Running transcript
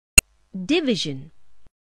Division.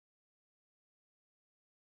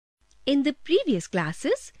 In the previous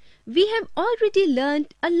classes, we have already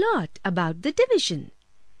learned a lot about the division.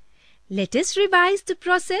 Let us revise the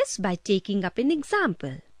process by taking up an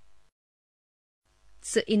example.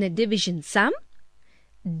 So in a division sum,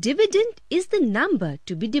 dividend is the number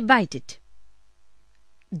to be divided.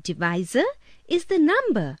 Divisor is the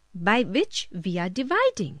number by which we are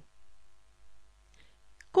dividing.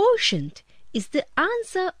 Quotient is the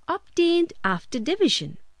answer obtained after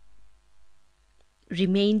division.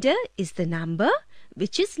 Remainder is the number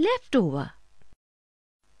which is left over.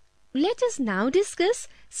 Let us now discuss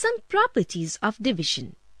some properties of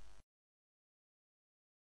division.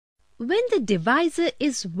 When the divisor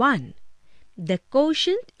is 1, the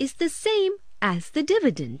quotient is the same as the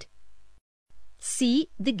dividend. See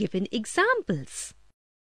the given examples.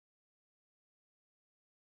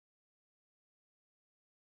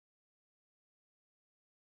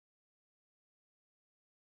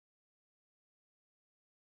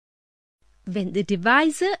 When the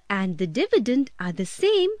divisor and the dividend are the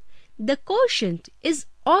same, the quotient is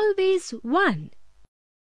always 1.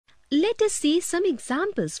 Let us see some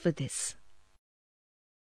examples for this.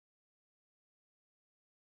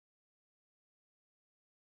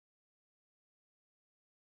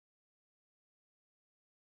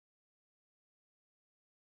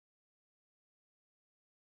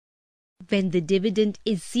 When the dividend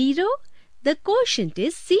is 0, the quotient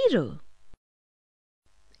is 0.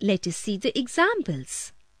 Let us see the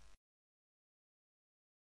examples.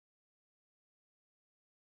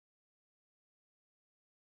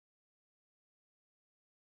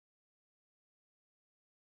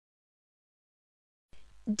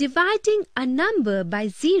 Dividing a number by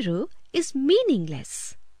 0 is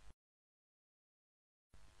meaningless.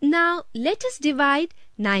 Now let us divide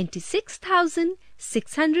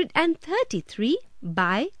 96,633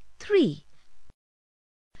 by 3.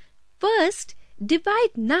 First, divide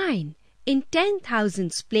 9 in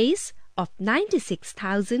 10,000's place of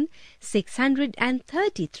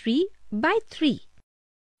 96,633 by 3.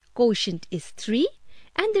 Quotient is 3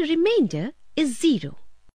 and the remainder is 0.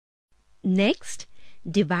 Next,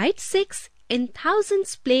 divide 6 in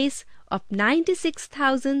thousands place of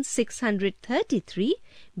 96,633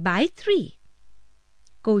 by 3.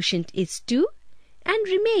 Quotient is 2 and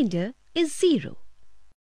remainder is 0.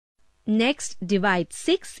 Next, divide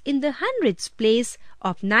 6 in the hundreds place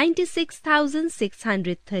of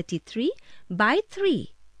 96,633 by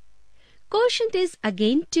 3. Quotient is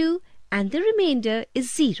again 2 and the remainder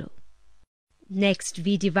is 0. Next,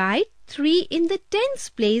 we divide 3 in the tens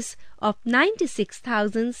place of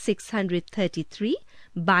 96,633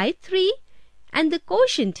 by 3 and the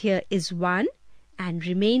quotient here is 1 and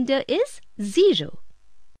remainder is 0.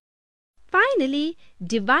 Finally,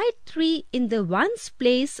 divide 3 in the ones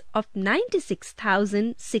place of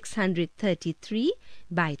 96,633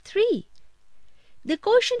 by 3. The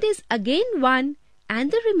quotient is again 1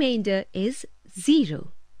 and the remainder is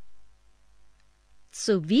 0.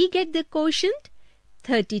 So we get the quotient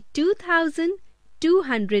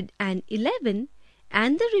 32,211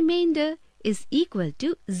 and the remainder is equal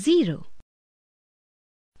to 0.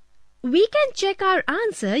 We can check our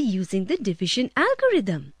answer using the division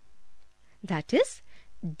algorithm. That is,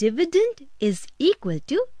 dividend is equal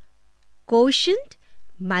to quotient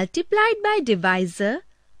multiplied by divisor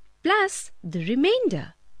plus the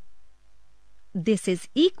remainder. This is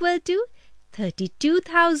equal to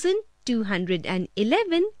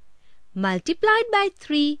 32,211 multiplied by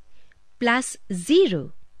 3 plus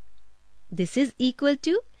 0. This is equal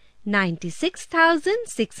to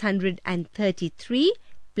 96,633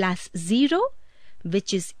 plus 0,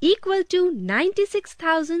 which is equal to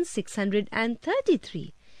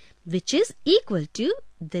 96,633, which is equal to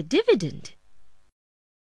the dividend.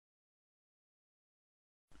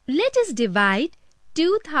 Let us divide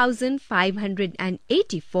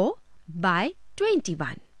 2,584 by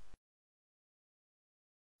 21.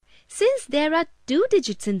 Since there are 2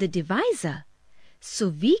 digits in the divisor, so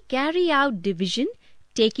we carry out division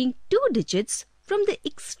taking 2 digits from the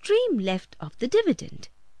extreme left of the dividend.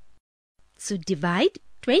 So divide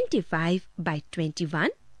 25 by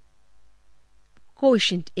 21.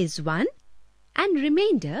 Quotient is 1 and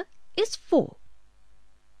remainder is 4.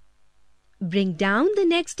 Bring down the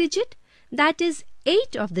next digit, that is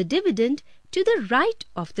 8 of the dividend, to the right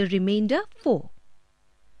of the remainder 4.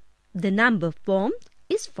 The number formed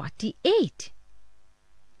is 48.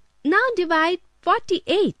 Now divide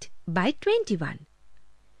 48 by 21.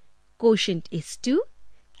 Quotient is 2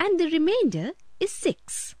 and the remainder is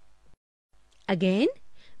 6. Again,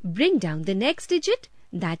 bring down the next digit,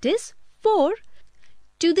 that is 4,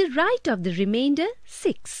 to the right of the remainder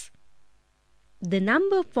 6. The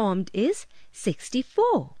number formed is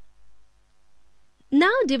 64.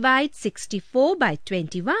 Now divide 64 by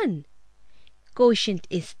 21. Quotient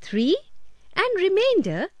is 3 and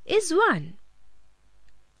remainder is 1.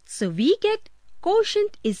 So we get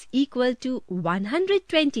quotient is equal to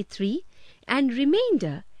 123 and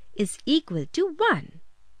remainder is equal to 1.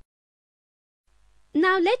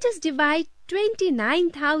 Now let us divide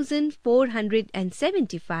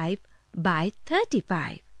 29,475 by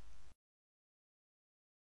 35.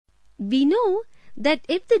 We know that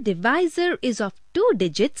if the divisor is of 2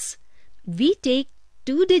 digits, we take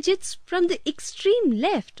 2 digits from the extreme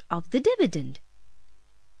left of the dividend.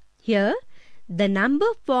 Here, the number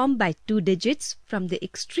formed by 2 digits from the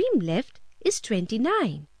extreme left is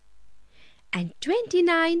 29. And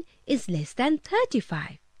 29 is less than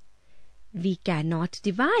 35. We cannot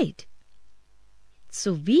divide.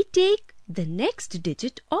 So we take the next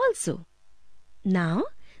digit also. Now,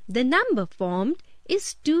 the number formed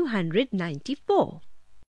is 294.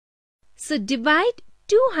 So divide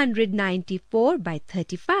 294 by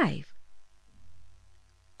 35.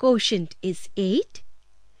 Quotient is 8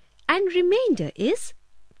 and remainder is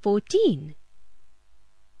 14.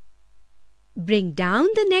 Bring down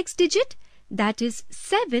the next digit, that is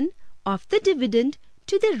 7 of the dividend,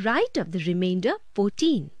 to the right of the remainder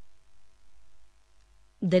 14.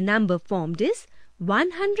 The number formed is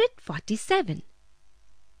 147.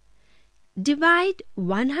 Divide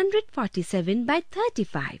 147 by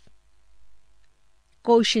 35.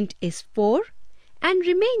 Quotient is 4 and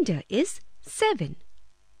remainder is 7.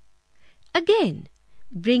 Again,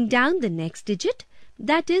 bring down the next digit,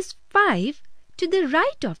 that is 5, to the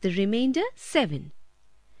right of the remainder 7.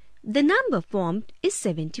 The number formed is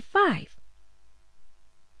 75.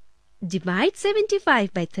 Divide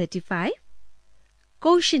 75 by 35.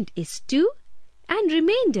 Quotient is 2 and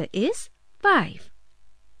remainder is 5.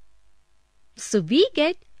 So we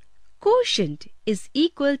get quotient is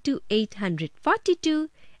equal to 842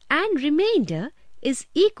 and remainder is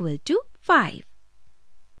equal to 5.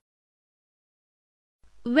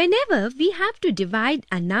 Whenever we have to divide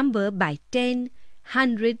a number by 10,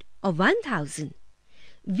 100 or 1000,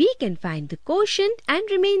 we can find the quotient and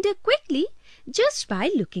remainder quickly just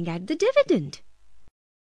by looking at the dividend.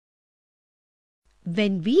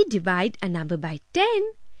 When we divide a number by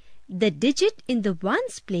 10, the digit in the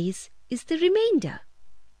ones place is the remainder.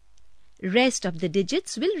 Rest of the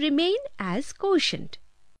digits will remain as quotient.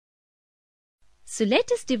 So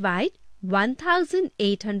let us divide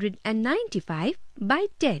 1895 by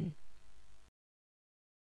 10.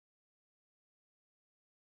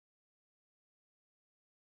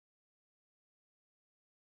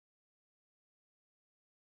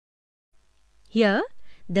 Here,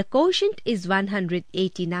 the quotient is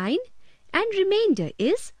 189 and remainder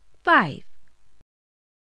is 5.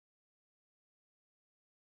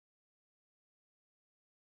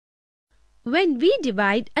 When we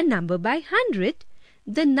divide a number by 100,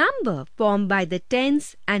 the number formed by the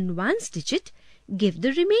tens and ones digit give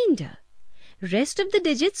the remainder. Rest of the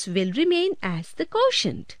digits will remain as the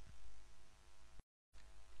quotient.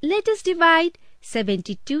 Let us divide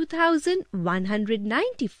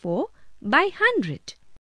 72,194 by 100.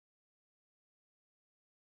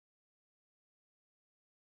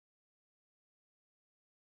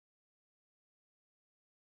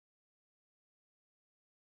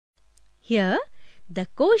 Here, the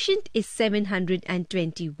quotient is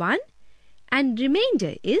 721 and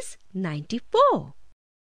remainder is 94.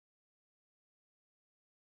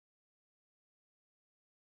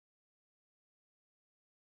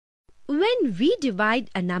 When we divide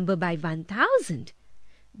a number by 1000,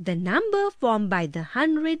 the number formed by the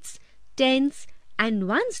hundreds, tens and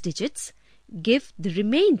ones digits give the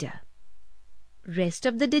remainder. Rest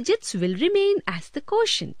of the digits will remain as the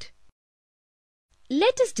quotient.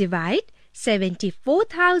 Let us divide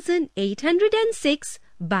 74,806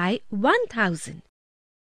 by 1000.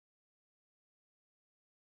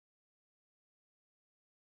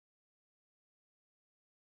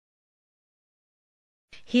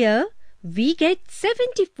 Here we get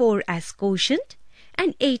 74 as quotient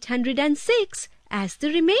and 806 as the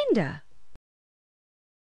remainder.